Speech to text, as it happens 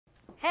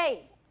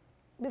Hey,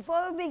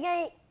 before we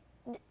begin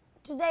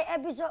today's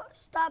episode,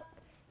 stop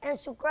and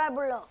subscribe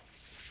below.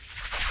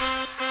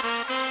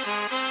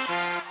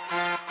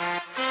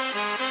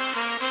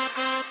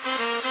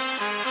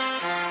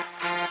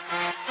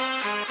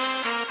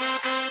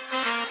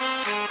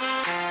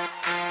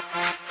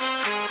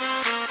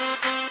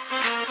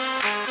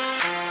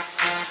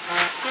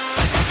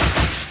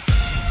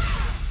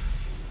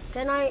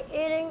 Can I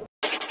eating?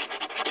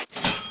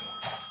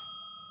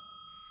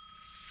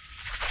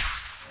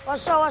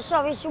 What's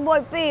up, it's your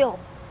boy Pio.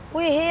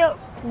 We here,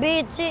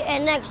 BT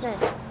and Nexus.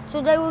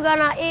 Today we're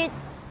gonna eat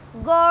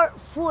gold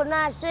food,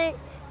 nasi,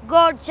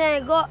 gold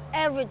chain, gold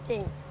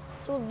everything.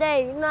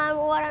 Today, you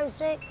know what I'm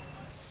saying?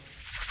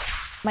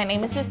 My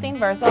name is Justine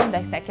Verzo. I'm the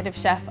executive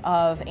chef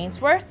of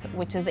Ainsworth,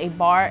 which is a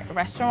bar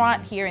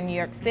restaurant here in New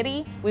York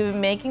City. We've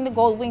been making the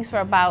gold wings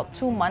for about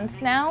 2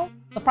 months now.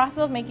 The process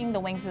of making the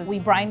wings is we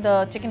brine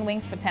the chicken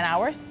wings for 10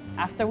 hours.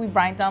 After we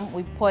brine them,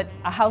 we put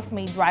a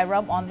house-made dry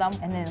rub on them,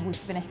 and then we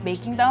finish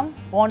baking them.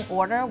 On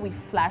order, we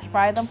flash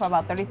fry them for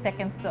about 30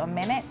 seconds to a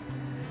minute.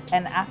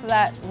 And after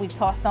that, we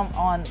toss them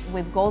on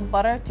with gold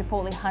butter,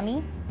 chipotle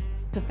honey.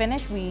 To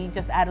finish, we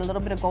just add a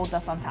little bit of gold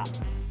dust on top.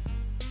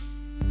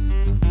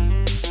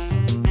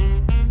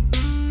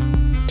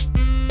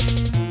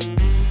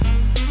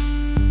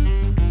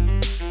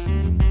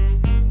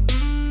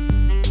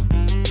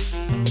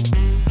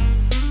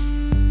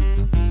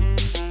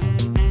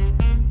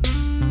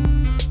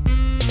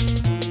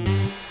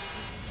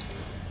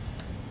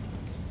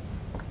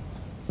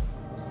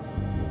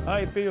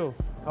 Hi Pio,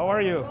 how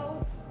are you?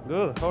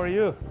 Good, how are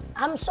you?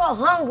 I'm so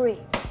hungry.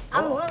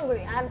 I'm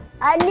hungry.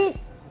 I need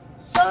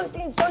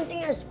something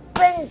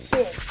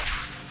expensive.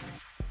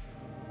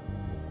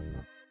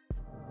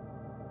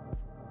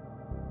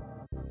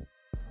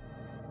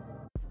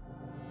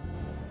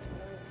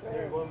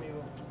 Here you go,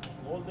 amigo.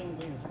 Golden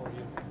wings for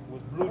you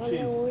with blue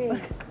cheese.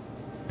 Wings.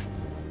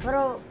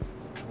 Bro,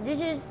 this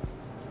is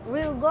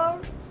real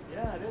gold?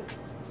 Yeah, it is.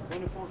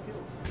 24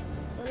 kilos.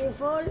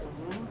 24?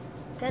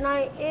 Can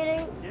I eat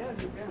it? Yes,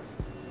 you can.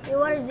 Hey,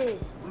 what is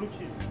this? Blue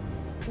cheese.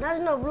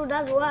 That's not blue,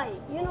 that's white.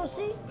 You know,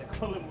 see? They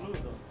call it blue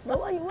though. The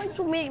one, what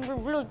you mean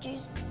with blue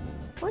cheese?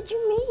 What you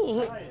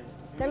mean? Try it.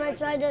 Can I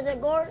try the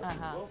gold?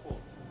 Go for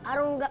it. I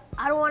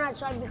don't want to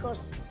try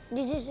because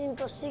this is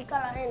intoxica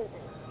la gente.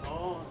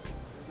 No,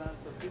 it's not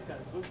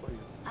tosita, it's good for you.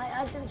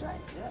 I can try.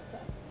 Yeah, try.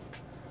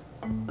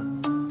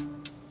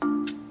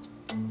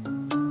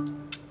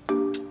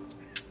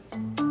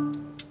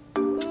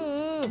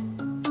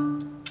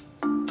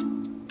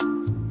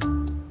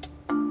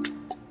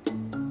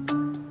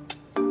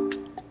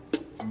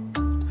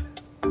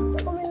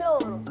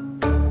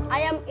 I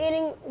am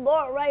eating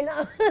gold right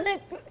now.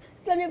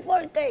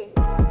 24K.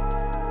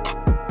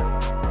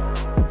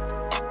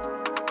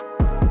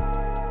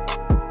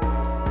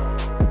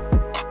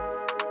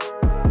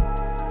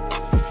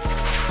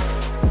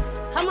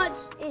 How much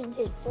is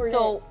this for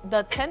So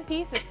the 10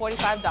 piece is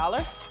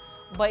 $45,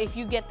 but if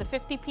you get the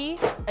 50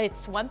 piece,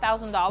 it's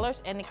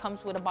 $1,000, and it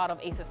comes with a bottle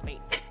of Ace of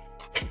Spades.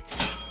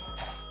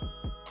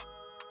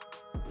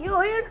 You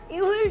hear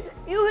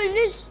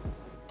this?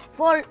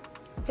 For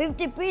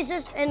 50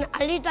 pieces and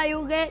a liter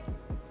you get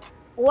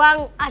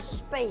one Ace of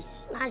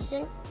Spades.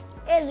 Nothing.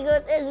 It's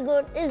good,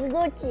 it's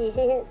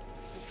Gucci.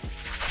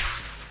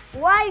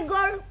 Why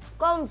gold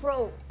come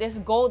from? This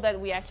gold that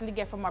we actually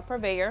get from our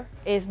purveyor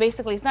is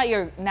basically, it's not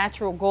your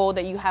natural gold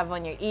that you have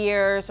on your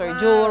ears or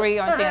jewelry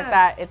or anything like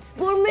that.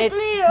 Pour me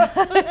clear.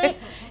 I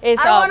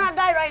don't want to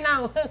die right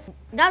now.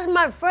 That's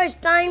my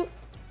first time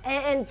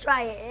and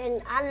try it,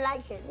 and I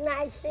like it.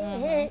 Nice.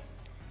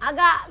 I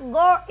got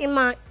gold in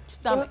my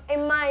stomach.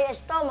 In my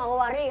stomach or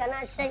barriga,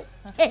 nice.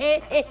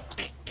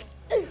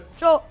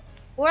 So,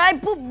 will I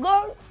poop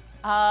gold?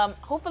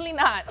 Hopefully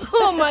not.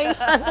 Oh my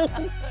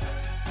God.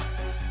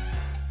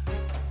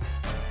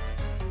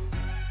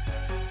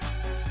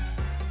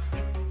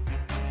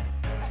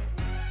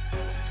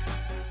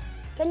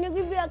 Can you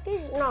give me a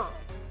kiss? No.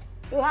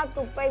 You have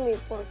to pay me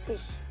for a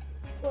kiss.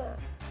 Here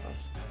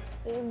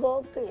you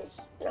go, kiss.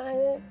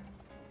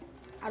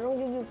 I don't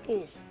give you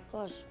kiss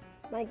because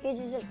my kiss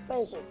is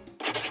expensive.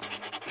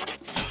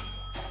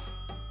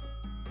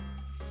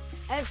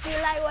 If you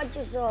like what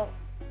you saw,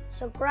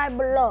 subscribe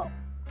below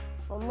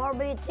for more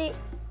beauty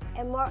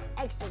and more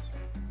access.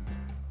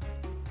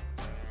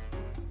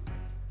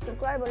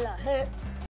 Subscribe below.